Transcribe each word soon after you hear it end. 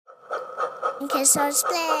Okay, so let's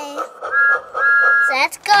play.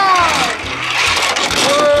 Let's go!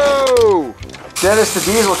 Whoa! Dennis the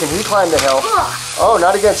Diesel, can he climb the hill? Oh,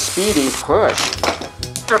 not against Speedy. Push.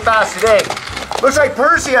 They're fast today. Looks like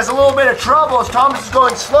Percy has a little bit of trouble as Thomas is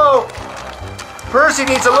going slow. Percy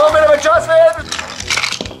needs a little bit of adjustment.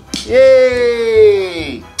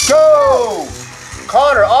 Yay! Go!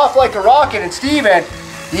 Connor off like a rocket, and Steven,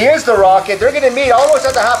 he is the rocket. They're going to meet almost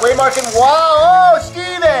at the halfway mark, and wow! Oh,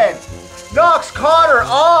 Steven knocks Connor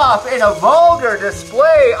off in a vulgar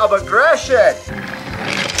display of aggression.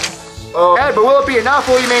 Oh, but will it be enough?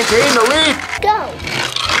 Will he maintain the lead? Go!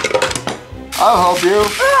 I'll help you.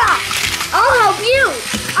 I'll help you!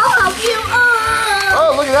 I'll help you!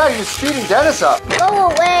 Oh, look at that, he's speeding Dennis up. Go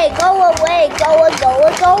away, go away, go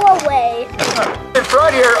away. In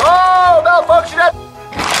front here, oh, malfunction.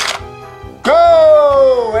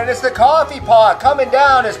 Go! And it's the coffee pot coming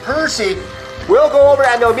down as Percy will go over,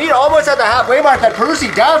 and they'll meet almost at the halfway mark, but Percy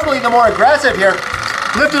definitely the more aggressive here.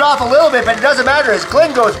 Lifted off a little bit, but it doesn't matter as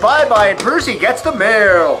Glenn goes bye-bye and Percy gets the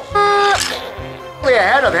mail.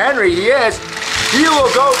 Ahead of Henry, he is. He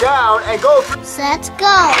will go down and go through. Let's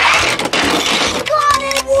go. Got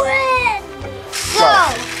it, win!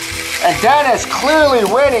 Go! And Dennis clearly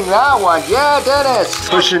winning that one. Yeah, Dennis.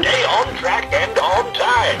 Pushing. Stay on track and on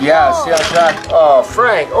time. Yes, yeah, track. Oh,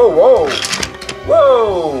 Frank. Oh, whoa.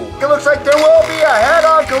 Whoa. It looks like there will be a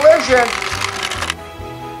head-on collision.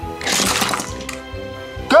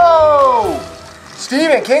 Go!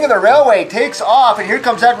 Steven, king of the railway, takes off, and here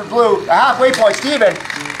comes Edward Blue. The halfway point, Steven,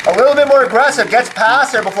 a little bit more aggressive, gets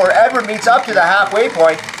past there before Edward meets up to the halfway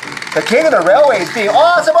point. The king of the railway is being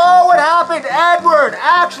awesome. Oh, what happened? Edward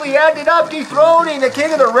actually ended up dethroning the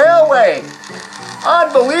king of the railway.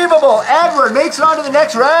 Unbelievable. Edward makes it on to the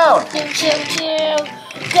next round.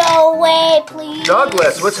 Go away, please.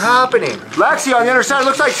 Douglas, what's happening? Lexi on the other side,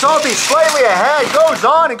 looks like Salty slightly ahead, goes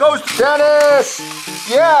on and goes. Dennis!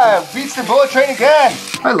 Yeah, beats the bullet train again.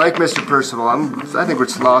 I like Mr. Percival. I think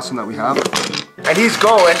it's awesome that we have him. And he's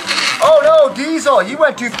going. Oh no, Diesel, he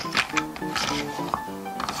went too.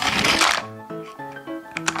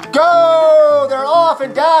 Go! They're off,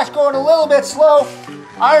 and Dash going a little bit slow.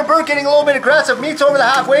 Ironbird getting a little bit aggressive, meets over the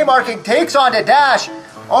halfway mark and takes on to Dash.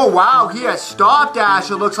 Oh wow, he has stopped Dash,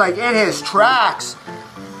 it looks like, in his tracks.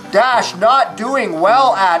 Dash not doing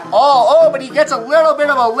well at all. Oh, but he gets a little bit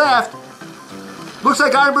of a lift. Looks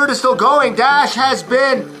like Ironbird is still going. Dash has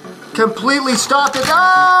been completely stopped.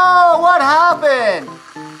 Oh, what happened?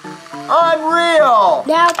 Unreal.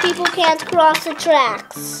 Now people can't cross the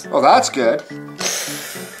tracks. Oh, that's good.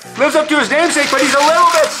 Lives up to his namesake, but he's a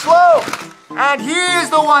little bit slow. And he is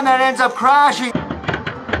the one that ends up crashing.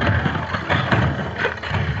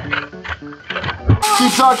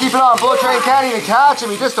 Keeps on keeping on. Bullet Train can't even catch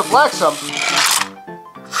him. He just deflects him.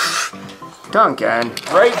 Duncan.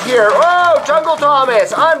 Right here. Oh, Jungle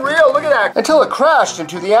Thomas. Unreal. Look at that. Until it crashed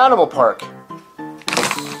into the animal park.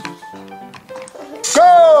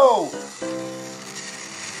 Go!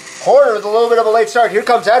 Porter with a little bit of a late start. Here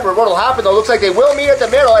comes Edward. What will happen though? Looks like they will meet at the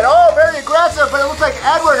middle. And oh, very aggressive. But it looks like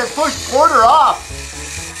Edward has pushed Porter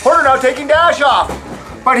off. Porter now taking Dash off.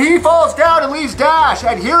 But he falls down and leaves Dash.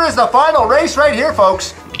 And here is the final race right here,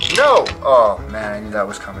 folks. No. Oh, man, I knew that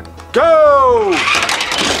was coming. Go!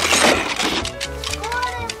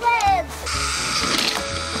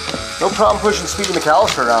 No problem pushing Speedy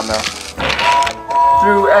McAllister around though.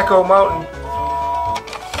 Through Echo Mountain.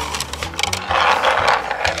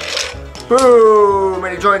 Boom!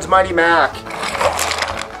 And he joins Mighty Mac.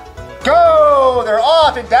 Go! They're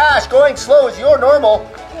off, and Dash going slow as your normal.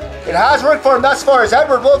 It has worked for him thus far as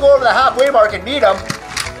Edward will go over the halfway mark and meet him.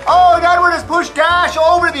 Oh, and Edward has pushed Dash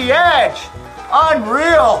over the edge.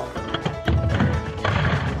 Unreal.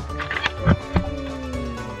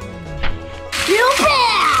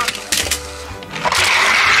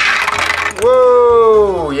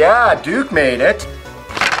 Whoa, yeah, Duke made it.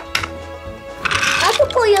 I can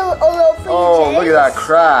pull you a little for you, Oh, look at that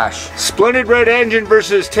crash. Splendid red engine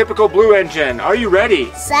versus typical blue engine. Are you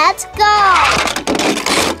ready? Let's go.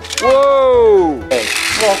 Whoa.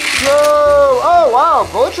 Let's go. Oh, wow,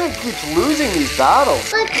 Bullet Train keeps losing these battles.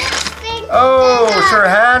 But this thing Oh, it's her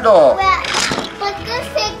handle. But this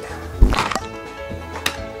thing.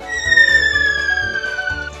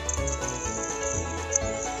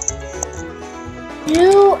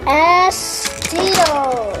 U.S.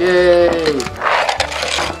 Steel. Yay.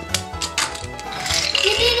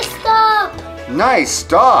 You need to stop. Nice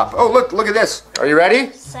stop. Oh, look at this. Are you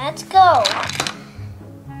ready? Let's go.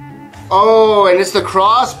 Oh, and it's the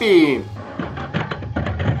crossbeam.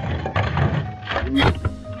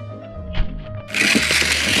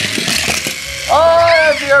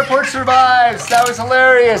 Oh, the airport survives. That was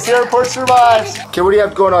hilarious. The airport survives. Okay, what do you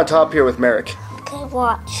have going on top here with Merrick? Okay,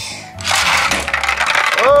 watch.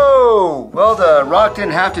 Oh, well, the rock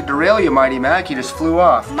didn't have to derail you, Mighty Mac. You just flew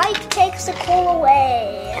off. Mike takes the coal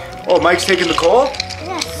away. Oh, Mike's taking the coal?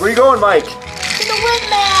 Yes. Where are you going, Mike? To the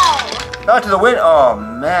windmill. Not to the wind. Oh,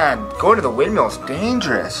 man. Going to the windmill is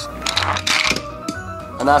dangerous.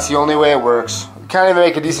 And that's the only way it works. You can't even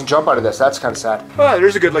make a decent jump out of this. That's kind of sad. Oh,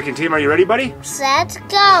 there's a good-looking team. Are you ready, buddy? Set,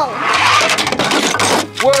 go.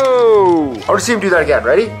 Whoa! I want to see him do that again.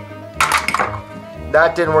 Ready?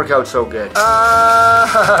 That didn't work out so good.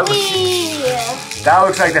 That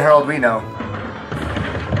looks like the Herald we know.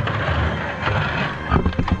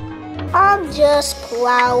 I'm just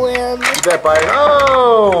plowing. You bet, buddy.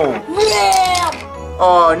 Oh! Yeah.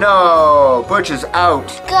 Oh, no. Butch is out.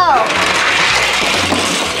 Go.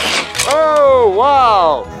 Oh,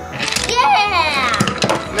 wow. Yeah.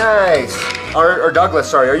 Nice. Or Douglas,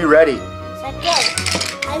 sorry. Are you ready? Set, go.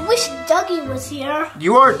 I wish Dougie was here.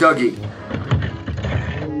 You are Dougie.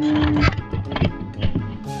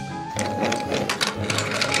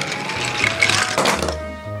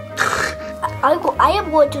 I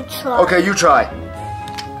am going to try. Okay, you try.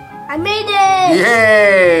 I made it.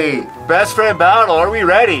 Yay! Best friend battle. Are we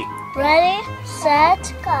ready? Ready,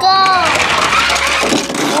 set, go.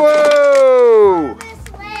 Whoa!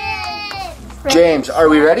 Ready, James, are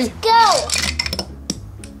we ready? go.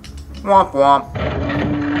 Womp womp.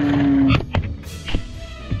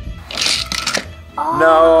 Oh.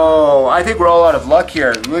 No, I think we're all out of luck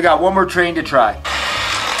here. We got one more train to try.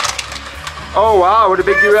 Oh wow, what a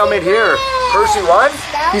big derailment here. Percy won?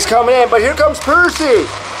 He's coming in, but here comes Percy.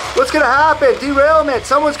 What's gonna happen? Derailment,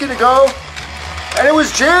 someone's gonna go. And it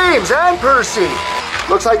was James and Percy.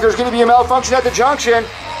 Looks like there's gonna be a malfunction at the junction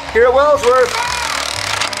here at Wellsworth.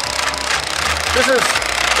 Is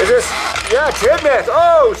this, yeah, Tidmouth.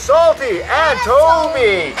 Oh, Salty and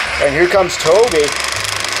Toby. And here comes Toby.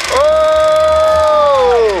 Oh!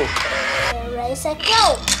 Ready, set,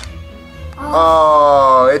 go.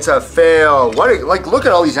 Oh, it's a fail. Look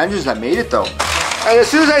at all these engines that made it though. And as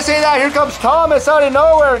soon as I say that, here comes Thomas out of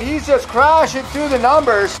nowhere and he's just crashing through the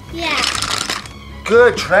numbers. Yeah.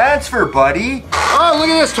 Good transfer, buddy. Oh, look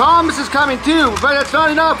at this. Thomas is coming too, but that's not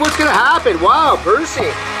enough. What's gonna happen? Wow,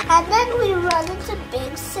 Percy. And then we run into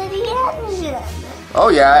Big City Engine. Oh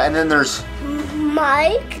yeah, and then there's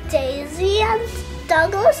Mike, Daisy, and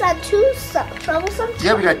Douglas, and two troublesome trucks.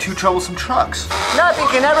 Yeah, we got two troublesome trucks. Nothing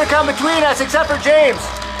can ever come between us except for James.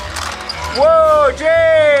 Whoa,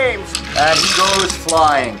 James! And he goes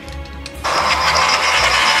flying.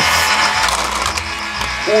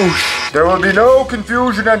 Whoosh. There will be no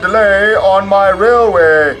confusion and delay on my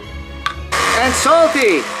railway. And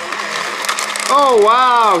Salty! Oh,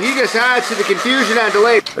 wow, he just adds to the confusion and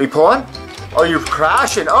delay. Are you pulling? Oh, you're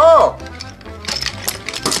crashing. Oh!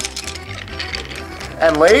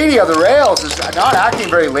 And Lady of the Rails is not acting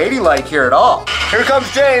very ladylike here at all. Here comes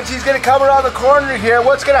James. He's going to come around the corner here.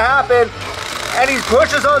 What's going to happen? And he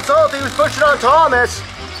pushes on Salty. He's pushing on Thomas.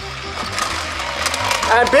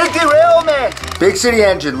 And big derailment. Big City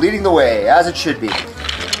Engine leading the way, as it should be.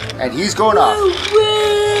 And he's going off.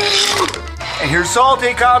 And here's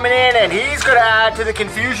Salty coming in, and he's going to add to the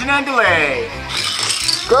confusion and delay.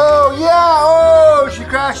 Go, yeah. Oh, she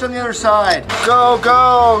crashed on the other side. Go,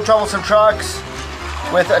 go, troublesome trucks.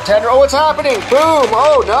 With a tender. Oh, what's happening? Boom.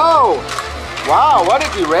 Oh, no. Wow, what a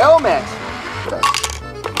derailment.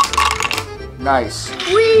 Nice.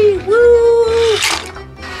 Wee, woo.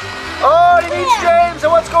 Oh, he meets James.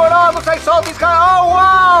 And what's going on? Looks like Salty's got. Oh,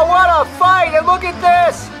 wow. What a fight. And look at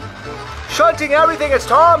this. Shunting everything is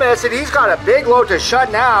Thomas. And he's got a big load to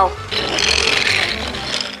shunt now.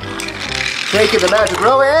 Taking the magic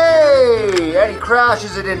row. Hey. And he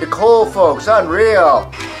crashes it into coal, folks.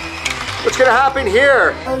 Unreal. What's gonna happen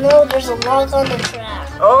here? Oh no, there's a log on the track.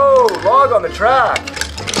 Oh, log on the track.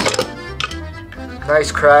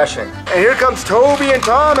 Nice crashing. And here comes Toby and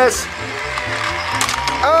Thomas.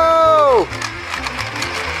 Oh!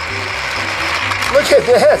 Look at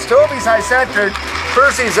this. Toby's high-centered.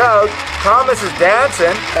 Percy's out. Thomas is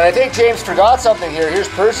dancing. And I think James forgot something here. Here's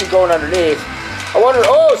Percy going underneath. I wonder,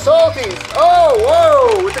 oh, Salty's. Oh,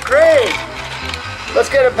 whoa, with the crane. Let's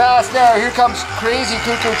get it past now. Here comes crazy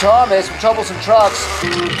cuckoo Thomas with troublesome trucks.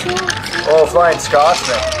 Oh, flying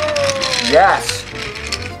Scotsman. Yes.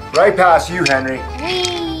 Right past you, Henry.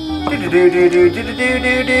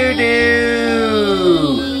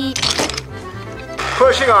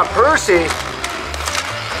 Pushing on Percy.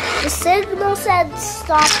 The signal said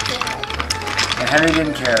stop there. And Henry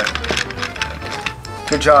didn't care.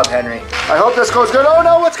 Good job, Henry. I hope this goes good. Oh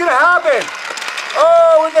no, what's gonna happen?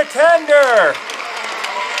 Oh, with the tender.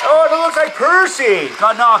 it looks like Percy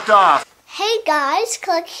got knocked off. Hey guys,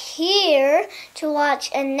 click here to watch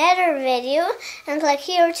another video and click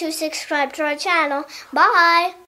here to subscribe to our channel. Bye!